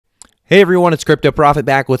Hey everyone, it's Crypto Prophet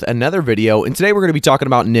back with another video, and today we're going to be talking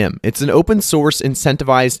about NYM. It's an open source,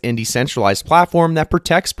 incentivized, and decentralized platform that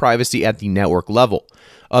protects privacy at the network level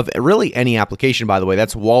of really any application, by the way.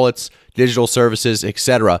 That's wallets, digital services,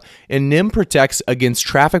 etc. And NYM protects against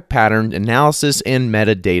traffic pattern analysis and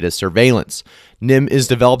metadata surveillance. NYM is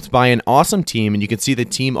developed by an awesome team, and you can see the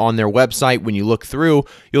team on their website. When you look through,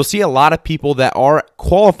 you'll see a lot of people that are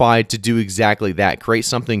qualified to do exactly that, create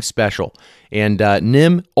something special. And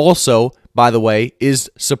NYM also, by the way, is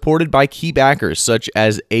supported by key backers such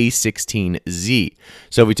as A16Z.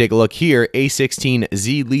 So if we take a look here,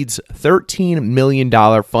 A16Z leads $13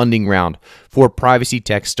 million funding round for privacy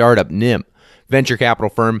tech startup NYM. Venture capital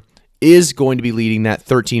firm is going to be leading that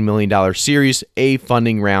 $13 million Series A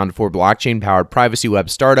funding round for blockchain-powered privacy web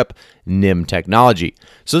startup NYM Technology.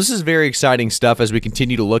 So this is very exciting stuff as we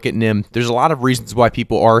continue to look at NYM. There's a lot of reasons why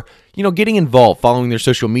people are, getting involved, following their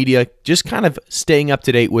social media, just kind of staying up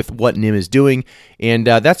to date with what NYM is doing. And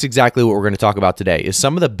that's exactly what we're going to talk about today, is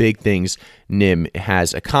some of the big things NYM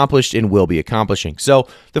has accomplished and will be accomplishing. So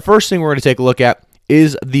the first thing we're going to take a look at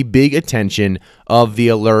is the big attention of the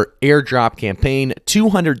Alert airdrop campaign,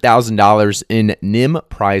 $200,000 in NYM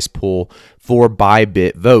prize pool for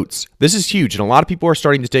Bybit votes. This is huge, and a lot of people are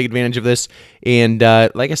starting to take advantage of this, and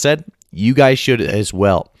like I said, you guys should as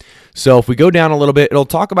well. So if we go down a little bit, it'll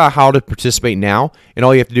talk about how to participate now, and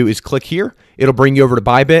all you have to do is click here. It'll bring you over to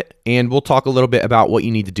Bybit, and we'll talk a little bit about what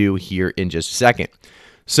you need to do here in just a second.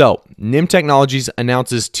 So, NYM Technologies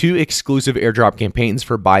announces 2 exclusive airdrop campaigns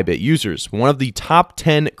for Bybit users. One of the top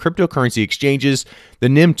 10 cryptocurrency exchanges, the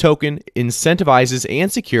NYM token incentivizes and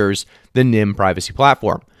secures the NYM privacy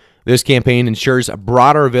platform. This campaign ensures a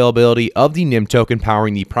broader availability of the NYM token,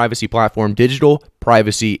 powering the privacy platform, digital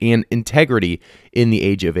privacy, and integrity in the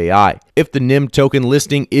age of AI. If the NYM token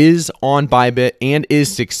listing is on Bybit and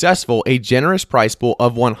is successful, a generous prize pool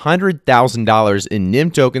of $100,000 in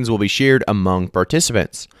NYM tokens will be shared among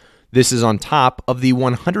participants. This is on top of the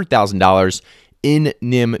 $100,000 in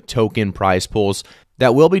NYM token prize pools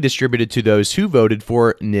that will be distributed to those who voted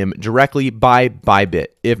for NYM directly by Bybit,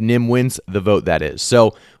 if NYM wins the vote, that is.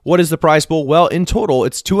 So what is the prize pool? Well, in total,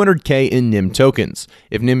 it's $200K in NYM tokens.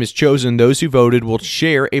 If NYM is chosen, those who voted will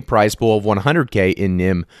share a prize pool of $100K in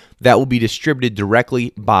NYM that will be distributed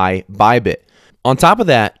directly by Bybit. On top of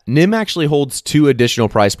that, NYM actually holds 2 additional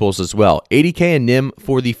prize pools as well. $80K in NYM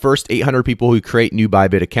for the first 800 people who create new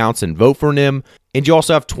Bybit accounts and vote for NYM. And you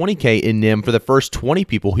also have $20K in NYM for the first 20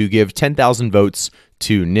 people who give 10,000 votes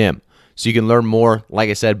to NYM. So you can learn more, like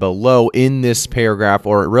I said, below in this paragraph,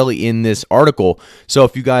 or really in this article. So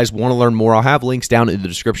if you guys want to learn more, I'll have links down in the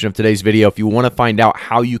description of today's video. If you want to find out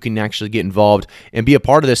how you can actually get involved and be a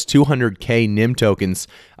part of this 200K NYM tokens,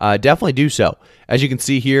 definitely do so. As you can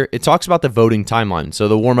see here, it talks about the voting timeline. So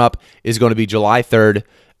the warm-up is going to be July 3rd.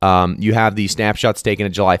 You have the snapshots taken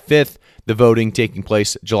at July 5th, the voting taking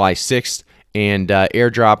place July 6th, and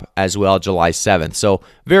airdrop as well July 7th. So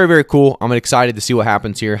very, very cool. I'm excited to see what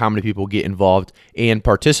happens here, how many people get involved and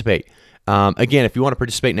participate. Again, if you want to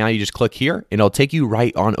participate now, you just click here, and it'll take you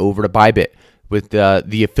right on over to Bybit. With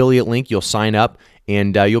the affiliate link, you'll sign up,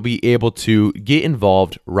 and you'll be able to get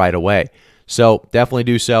involved right away. So definitely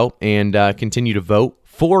do so, and continue to vote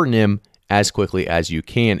for NYM as quickly as you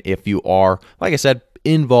can if you are, like I said,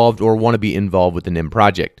 involved or want to be involved with the NYM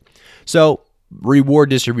project. So reward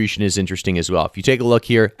distribution is interesting as well. If you take a look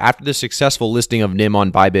here, after the successful listing of NYM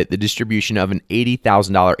on Bybit, the distribution of an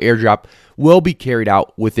 $80,000 airdrop will be carried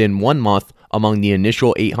out within 1 month among the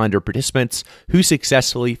initial 800 participants who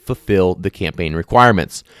successfully fulfill the campaign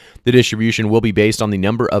requirements. The distribution will be based on the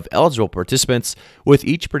number of eligible participants, with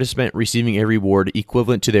each participant receiving a reward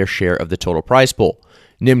equivalent to their share of the total prize pool.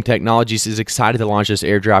 NYM Technologies is excited to launch this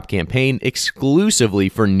airdrop campaign exclusively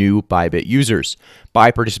for new Bybit users.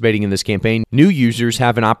 By participating in this campaign, new users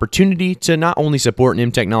have an opportunity to not only support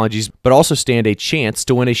NYM Technologies, but also stand a chance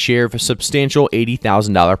to win a share of a substantial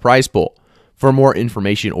 $80,000 prize pool. For more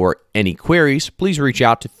information or any queries, please reach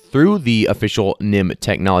out through the official NYM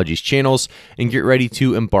Technologies channels and get ready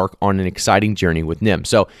to embark on an exciting journey with NYM.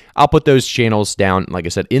 So I'll put those channels down, like I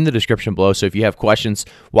said, in the description below. So if you have questions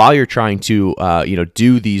while you're trying to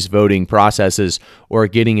do these voting processes or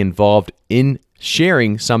getting involved in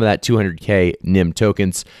sharing some of that 200K NYM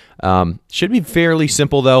tokens, should be fairly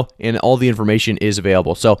simple though, and all the information is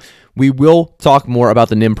available. So we will talk more about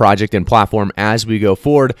the NYM project and platform as we go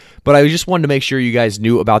forward, but I just wanted to make sure you guys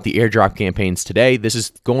knew about the airdrop campaigns today. This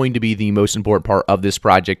is going to be the most important part of this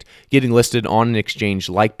project, getting listed on an exchange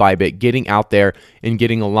like Bybit, getting out there and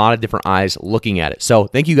getting a lot of different eyes looking at it. So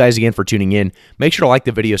thank you guys again for tuning in. Make sure to like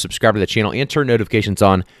the video, subscribe to the channel, and turn notifications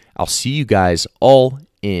on. I'll see you guys all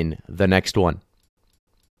in the next one.